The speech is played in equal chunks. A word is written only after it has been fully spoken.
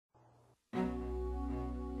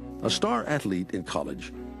A star athlete in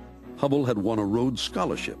college, Hubble had won a Rhodes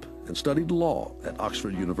Scholarship and studied law at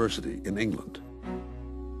Oxford University in England.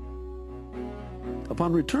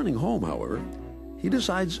 Upon returning home, however, he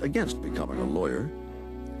decides against becoming a lawyer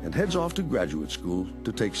and heads off to graduate school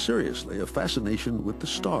to take seriously a fascination with the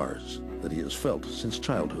stars that he has felt since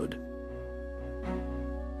childhood.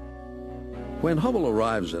 When Hubble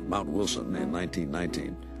arrives at Mount Wilson in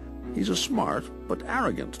 1919, he's a smart but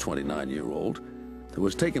arrogant 29-year-old who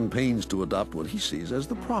has taken pains to adopt what he sees as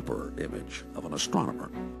the proper image of an astronomer.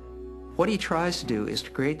 What he tries to do is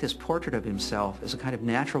to create this portrait of himself as a kind of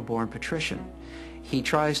natural-born patrician. He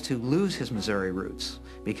tries to lose his Missouri roots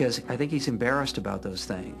because I think he's embarrassed about those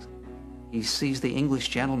things. He sees the English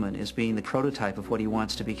gentleman as being the prototype of what he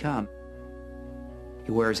wants to become.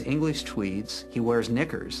 He wears English tweeds, he wears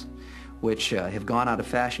knickers, which have gone out of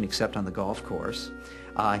fashion except on the golf course.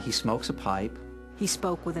 He smokes a pipe. He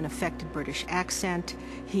spoke with an affected British accent.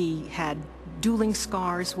 He had dueling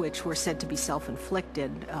scars, which were said to be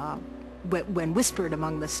self-inflicted when whispered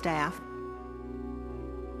among the staff.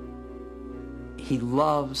 He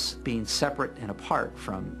loves being separate and apart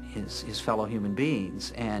from his fellow human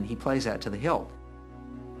beings, and he plays that to the hilt.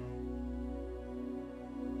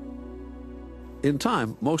 In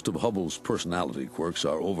time, most of Hubble's personality quirks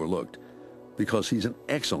are overlooked because he's an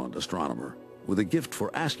excellent astronomer with a gift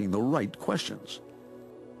for asking the right questions.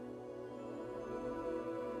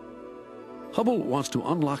 Hubble wants to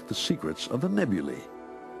unlock the secrets of the nebulae,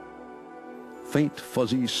 faint,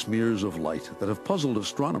 fuzzy smears of light that have puzzled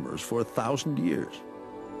astronomers for 1,000 years.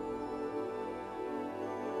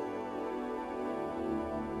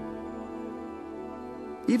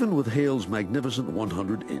 Even with Hale's magnificent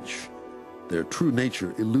 100-inch, their true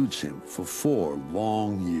nature eludes him for 4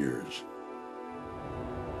 long years.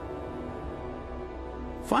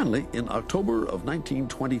 Finally, in October of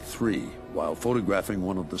 1923, while photographing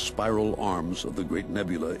one of the spiral arms of the Great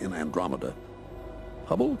Nebula in Andromeda,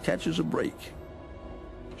 Hubble catches a break.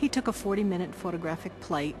 He took a 40-minute photographic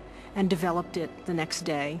plate and developed it the next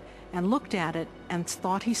day and looked at it and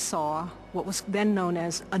thought he saw what was then known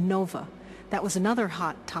as a nova. That was another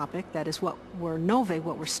hot topic. That is, what were novae,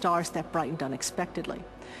 what were stars that brightened unexpectedly.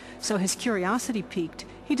 So his curiosity piqued.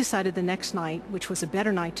 He decided the next night, which was a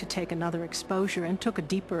better night, to take another exposure and took a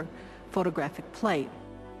deeper photographic plate.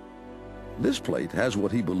 This plate has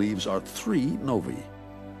what he believes are 3 novae,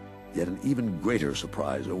 yet an even greater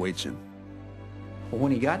surprise awaits him. Well,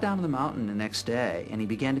 when he got down to the mountain the next day and he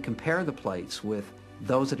began to compare the plates with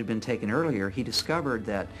those that had been taken earlier, he discovered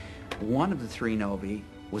that one of the 3 novae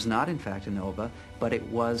was not in fact a nova, but it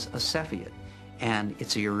was a Cepheid, and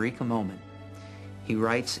it's a eureka moment. He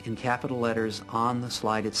writes in capital letters on the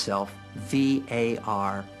slide itself,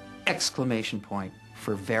 VAR, exclamation point,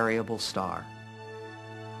 for variable star.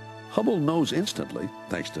 Hubble knows instantly,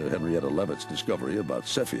 thanks to Henrietta Leavitt's discovery about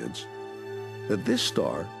Cepheids, that this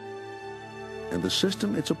star and the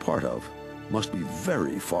system it's a part of must be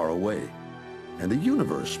very far away, and the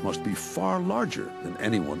universe must be far larger than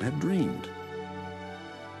anyone had dreamed.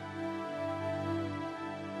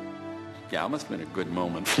 Yeah, it must have been a good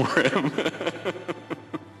moment for him.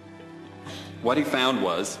 What he found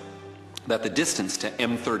was that the distance to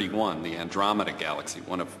M31, the Andromeda galaxy,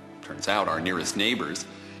 one of, turns out, our nearest neighbors,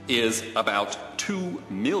 is about 2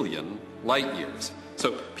 million light years.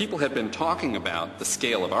 So people had been talking about the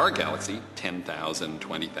scale of our galaxy, 10,000,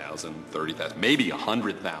 20,000, 30,000, maybe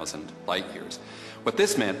 100,000 light years. What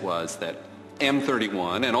this meant was that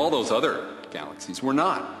M31 and all those other galaxies were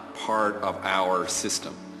not part of our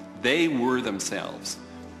system. They were themselves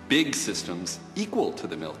big systems equal to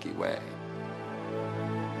the Milky Way.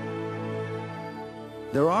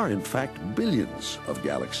 There are, in fact, billions of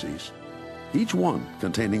galaxies, each one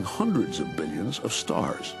containing hundreds of billions of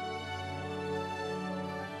stars.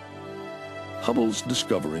 Hubble's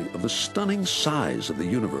discovery of the stunning size of the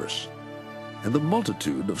universe and the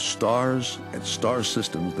multitude of stars and star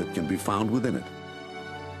systems that can be found within it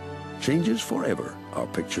changes forever our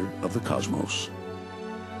picture of the cosmos.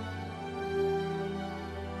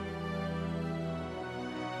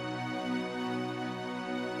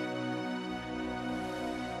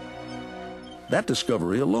 That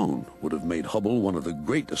discovery alone would have made Hubble one of the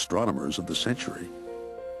great astronomers of the century.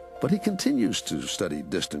 But he continues to study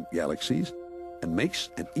distant galaxies and makes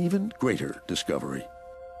an even greater discovery.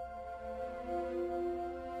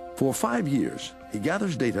 For 5 years, he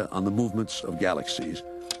gathers data on the movements of galaxies,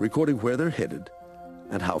 recording where they're headed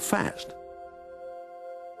and how fast.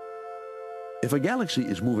 If a galaxy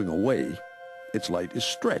is moving away, its light is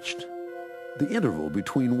stretched. The interval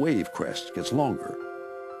between wave crests gets longer.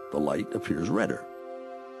 The light appears redder.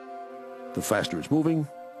 The faster it's moving,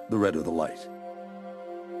 the redder the light.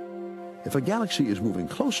 If a galaxy is moving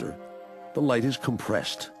closer, the light is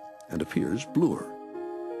compressed and appears bluer.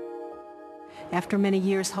 After many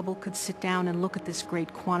years, Hubble could sit down and look at this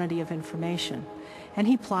great quantity of information, and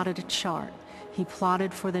he plotted a chart. He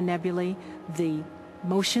plotted for the nebulae the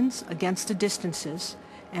motions against the distances,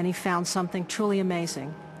 and he found something truly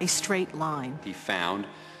amazing, a straight line. He found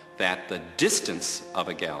that the distance of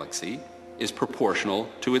a galaxy is proportional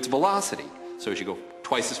to its velocity. So as you go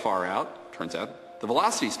twice as far out, turns out the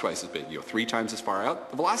velocity is twice as big. You go 3 times as far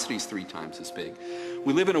out, the velocity is 3 times as big.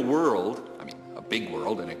 We live in a world, I mean a big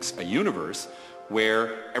world, and a universe,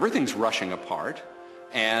 where everything's rushing apart,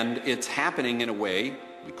 and it's happening in a way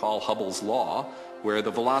we call Hubble's law, where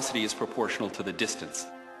the velocity is proportional to the distance.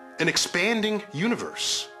 An expanding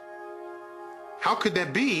universe. How could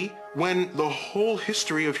that be when the whole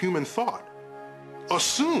history of human thought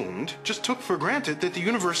assumed, just took for granted, that the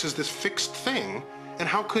universe is this fixed thing, and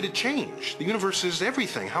how could it change? The universe is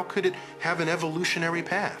everything. How could it have an evolutionary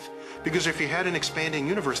path? Because if you had an expanding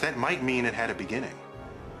universe, that might mean it had a beginning.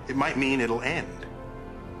 It might mean it'll end.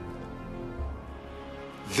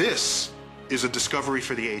 This is a discovery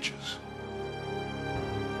for the ages.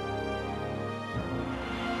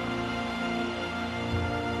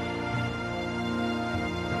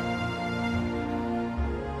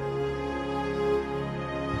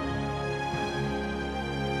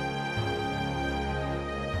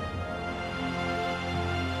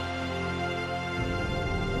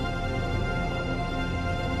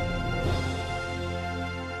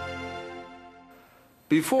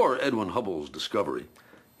 Before Edwin Hubble's discovery,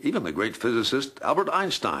 even the great physicist Albert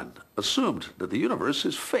Einstein assumed that the universe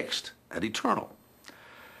is fixed and eternal.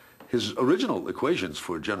 His original equations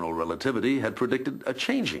for general relativity had predicted a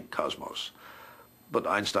changing cosmos, but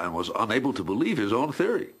Einstein was unable to believe his own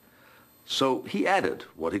theory. So he added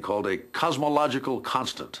what he called a cosmological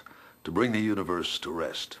constant to bring the universe to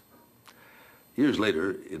rest. Years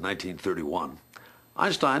later, in 1931,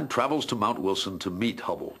 Einstein travels to Mount Wilson to meet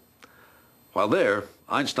Hubble. While there,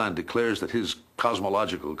 Einstein declares that his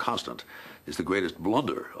cosmological constant is the greatest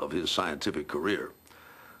blunder of his scientific career.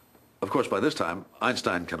 Of course, by this time,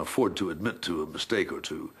 Einstein can afford to admit to a mistake or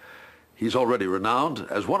two. He's already renowned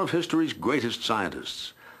as one of history's greatest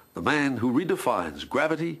scientists, the man who redefines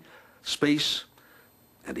gravity, space,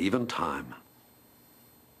 and even time.